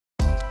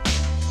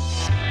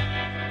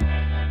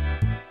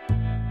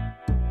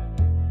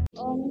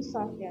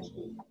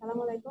Swastiastu.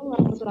 Assalamualaikum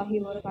warahmatullahi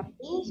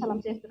wabarakatuh.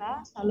 Salam sejahtera,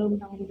 salam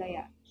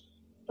budaya.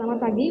 Selamat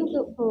pagi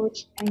untuk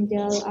Coach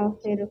Angel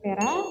Alfredo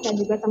Vera dan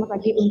juga selamat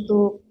pagi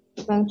untuk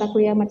Bang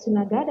Takuya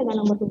Matsunaga dengan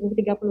nomor punggung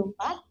 34.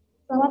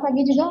 Selamat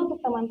pagi juga untuk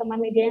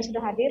teman-teman media yang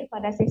sudah hadir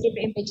pada sesi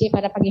PMPC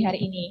pada pagi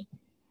hari ini.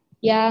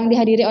 Yang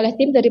dihadiri oleh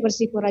tim dari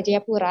Persipura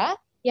Jayapura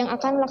yang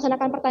akan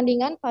melaksanakan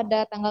pertandingan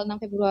pada tanggal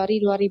 6 Februari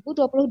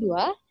 2022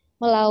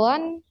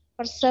 melawan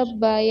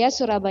Persebaya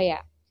Surabaya.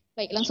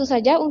 Baik, langsung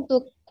saja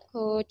untuk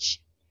Coach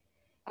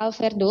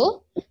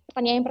Alfredo.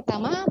 Pertanyaan yang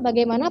pertama,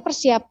 bagaimana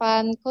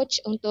persiapan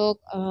Coach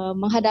untuk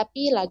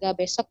menghadapi laga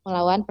besok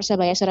melawan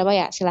Persebaya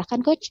Surabaya?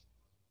 Silahkan Coach.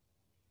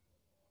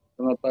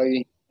 Selamat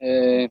pagi.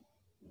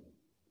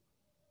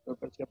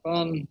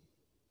 Persiapan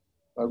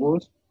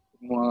bagus,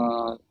 semua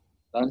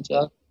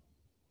lancar.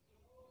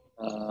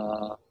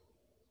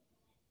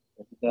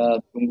 Kita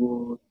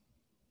tunggu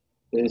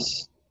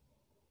tes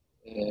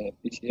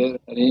PCR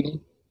hari ini.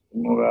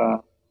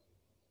 Semoga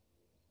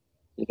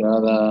tidak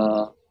ada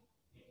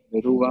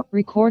berubah.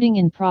 Recording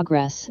in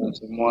progress. Dan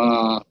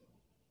semua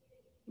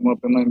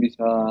pemain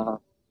bisa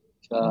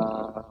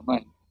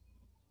main.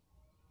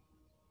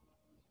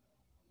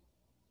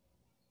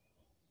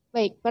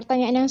 Baik,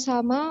 pertanyaan yang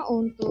sama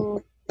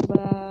untuk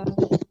Bang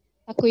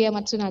Takuya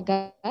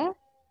Matsunaga.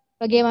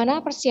 Bagaimana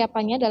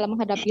persiapannya dalam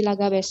menghadapi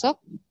laga besok?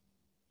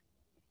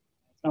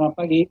 Selamat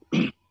pagi.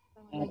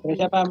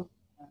 Persiapan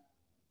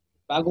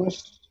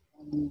bagus.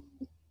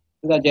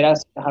 Sudah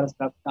jelas kita harus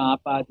lakukan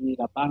apa di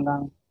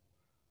lapangan.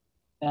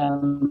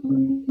 Dan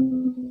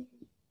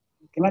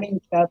kemarin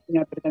kita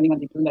punya pertandingan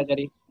ditunda,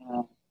 jadi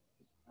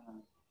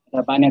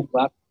ada banyak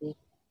waktu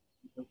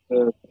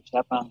untuk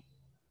persiapan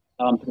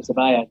lawan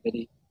Persebaya.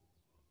 Jadi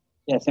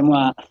ya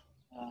semua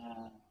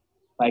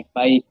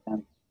baik-baik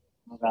dan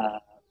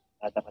semoga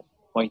dapat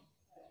poin.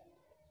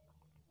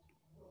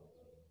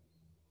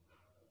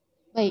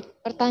 Baik,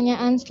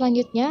 pertanyaan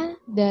selanjutnya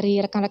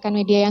dari rekan-rekan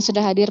media yang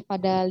sudah hadir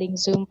pada link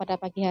Zoom pada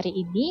pagi hari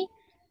ini.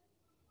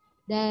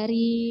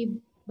 Dari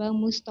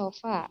Bang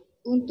Mustafa,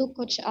 untuk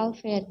Coach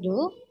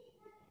Alfredo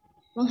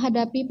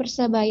menghadapi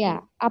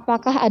Persebaya,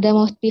 apakah ada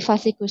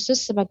motivasi khusus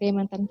sebagai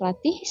mantan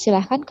pelatih?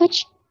 Silahkan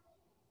Coach.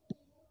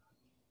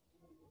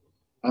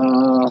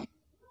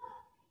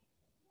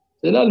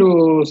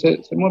 Selalu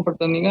semua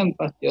pertandingan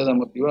pasti ada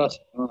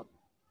motivasi.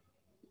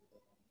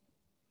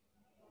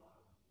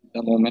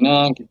 Kita mau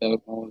menang, kita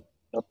mau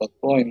dapat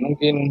poin.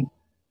 Mungkin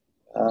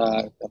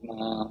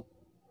karena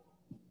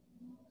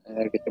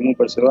ketemu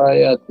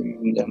Persebaya, tim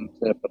yang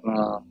saya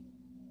pernah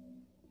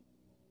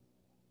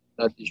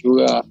latih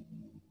juga.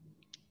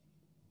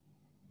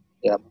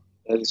 Ya,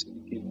 dari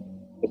sedikit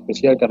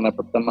spesial karena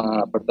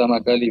pertama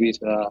kali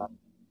bisa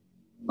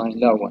main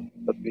lawan.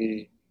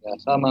 Tapi ya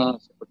sama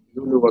seperti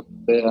dulu waktu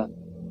saya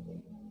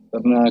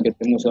pernah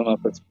ketemu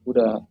sama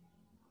Persipura.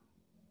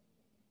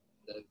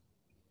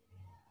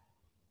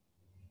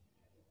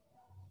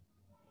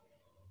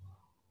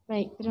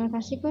 Baik, terima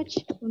kasih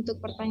Coach.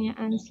 Untuk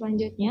pertanyaan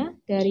selanjutnya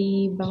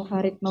dari Bang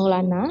Farid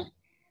Maulana.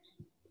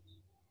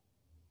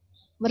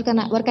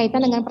 Berkaitan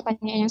dengan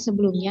pertanyaan yang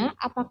sebelumnya,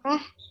 apakah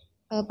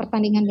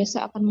pertandingan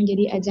besok akan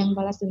menjadi ajang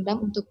balas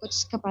dendam untuk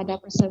Coach kepada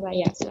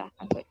Persebaya?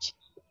 Silahkan Coach.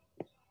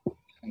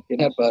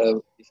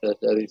 Kenapa bisa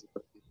jadi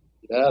seperti itu?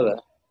 Tidak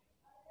ada.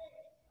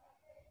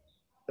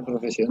 Kita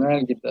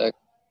profesional, kita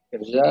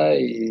kerja,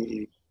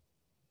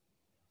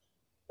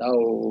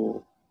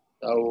 tahu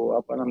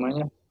apa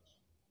namanya,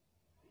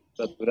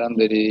 peraturan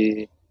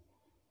dari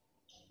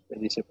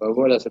sepak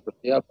bola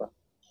seperti apa.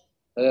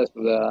 Saya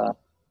sudah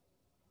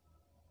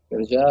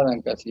kerja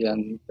dan kasih yang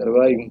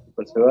terbaik untuk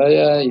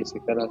Persebaya,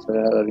 sekarang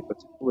saya ada di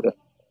Persipura.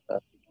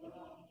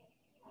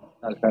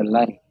 Hal-hal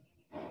lain.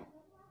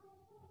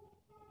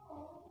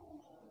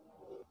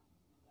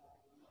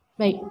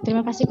 Baik,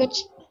 terima kasih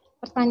Coach.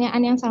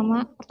 Pertanyaan yang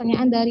sama,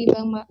 pertanyaan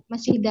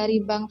masih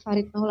dari Bang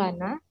Farid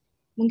Maulana.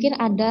 Mungkin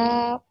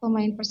ada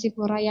pemain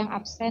Persipura yang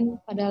absen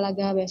pada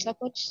laga besok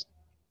Coach.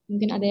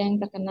 Mungkin ada yang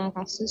terkena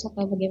kasus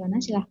atau bagaimana?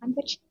 Silahkan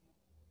Coach.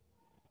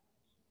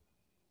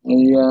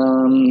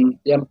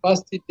 Yang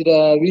pasti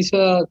tidak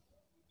bisa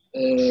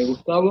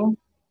Gustavo.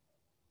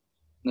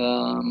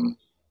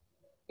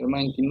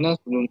 Bermain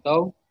timnas belum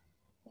tahu,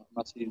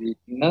 masih di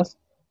timnas.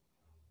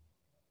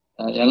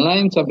 Yang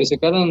lain sampai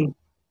sekarang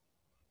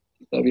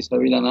kita bisa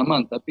bilang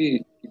aman,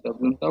 tapi kita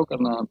belum tahu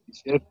karena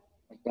PCR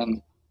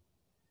akan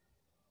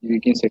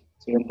dibikin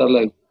sebentar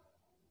lagi.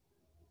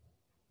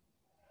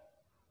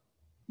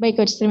 Baik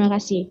Coach, terima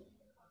kasih.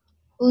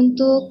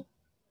 Untuk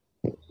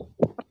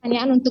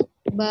pertanyaan untuk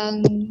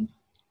Bang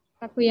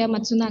Takuya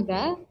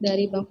Matsunaga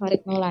dari Bang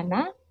Farid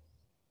Maulana.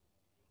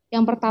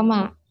 Yang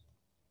pertama,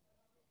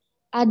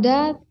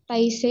 ada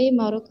Taisei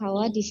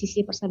Marukawa di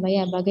sisi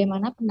Persebaya.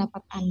 Bagaimana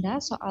pendapat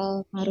Anda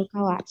soal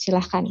Marukawa?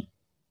 Silahkan.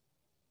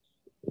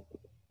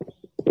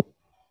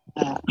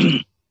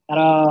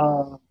 Kalau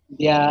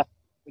dia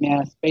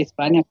punya space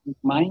banyak untuk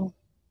main,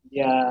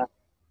 dia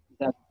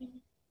bisa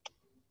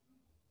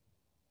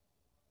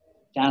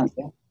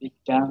big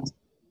chance,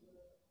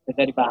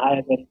 jadi bahaya.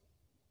 Jadi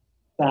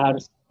kita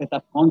harus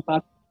tetap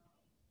kompak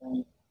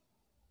dan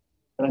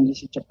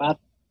transisi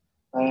cepat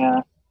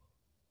supaya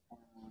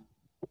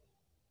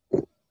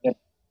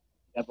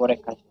tidak boleh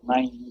kasih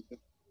main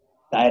untuk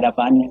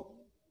keadapannya.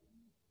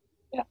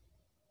 Ya,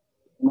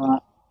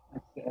 semua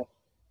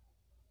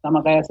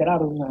sama kayak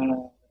selalu,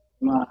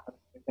 semua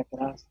harus kerja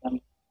keras dan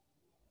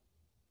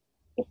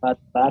cepat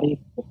balik,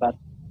 cepat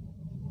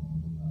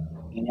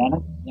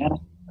menyerah,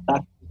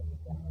 atak.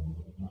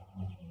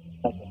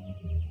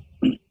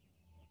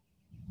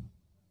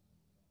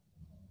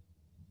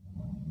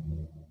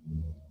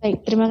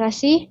 Baik, terima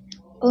kasih.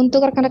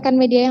 Untuk rekan-rekan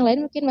media yang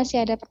lain mungkin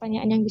masih ada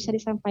pertanyaan yang bisa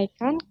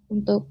disampaikan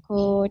untuk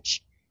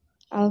Coach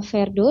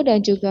Alfredo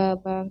dan juga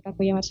Bang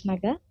Takuya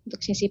Matsunaga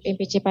untuk sesi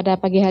PMPC pada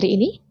pagi hari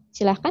ini.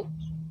 Silahkan.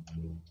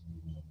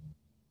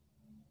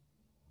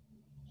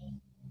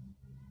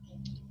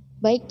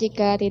 Baik,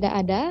 jika tidak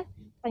ada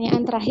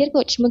pertanyaan terakhir,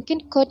 Coach,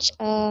 mungkin Coach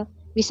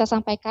bisa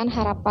sampaikan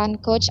harapan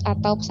Coach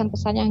atau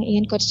pesan-pesan yang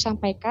ingin Coach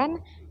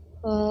sampaikan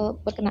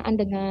berkenaan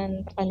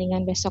dengan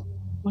pertandingan besok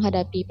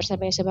menghadapi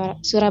Persebaya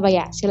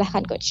Surabaya.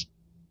 Silahkan, Coach.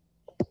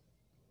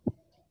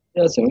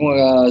 Ya,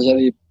 semoga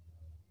jadi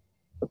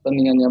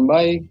pertandingan yang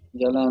baik,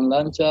 jalan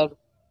lancar,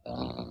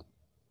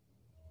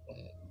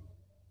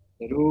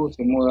 seru.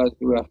 Semoga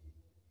juga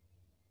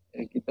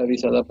kita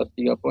bisa dapat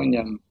 3 poin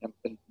yang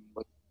penting.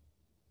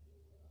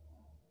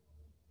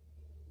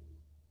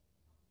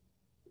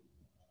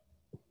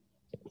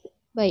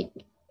 Baik.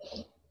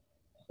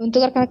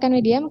 Untuk rekan-rekan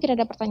media mungkin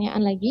ada pertanyaan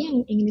lagi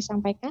yang ingin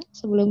disampaikan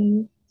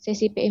sebelum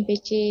sesi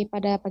PMPC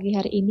pada pagi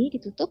hari ini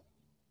ditutup.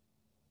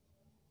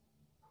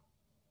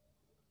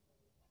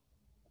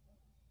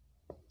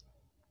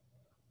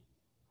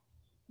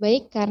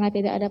 Baik, karena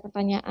tidak ada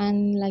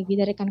pertanyaan lagi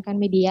dari rekan-rekan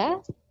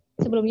media,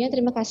 sebelumnya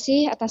terima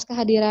kasih atas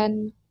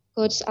kehadiran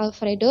Coach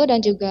Alfredo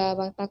dan juga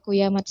Bang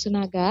Takuya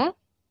Matsunaga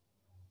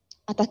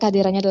atas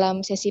kehadirannya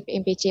dalam sesi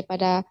PMPC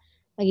pada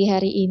pagi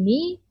hari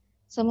ini.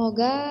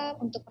 Semoga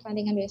untuk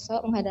pertandingan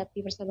besok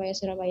menghadapi Persebaya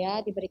Surabaya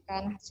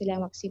diberikan hasil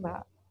yang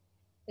maksimal.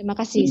 Terima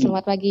kasih,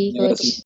 selamat pagi Coach.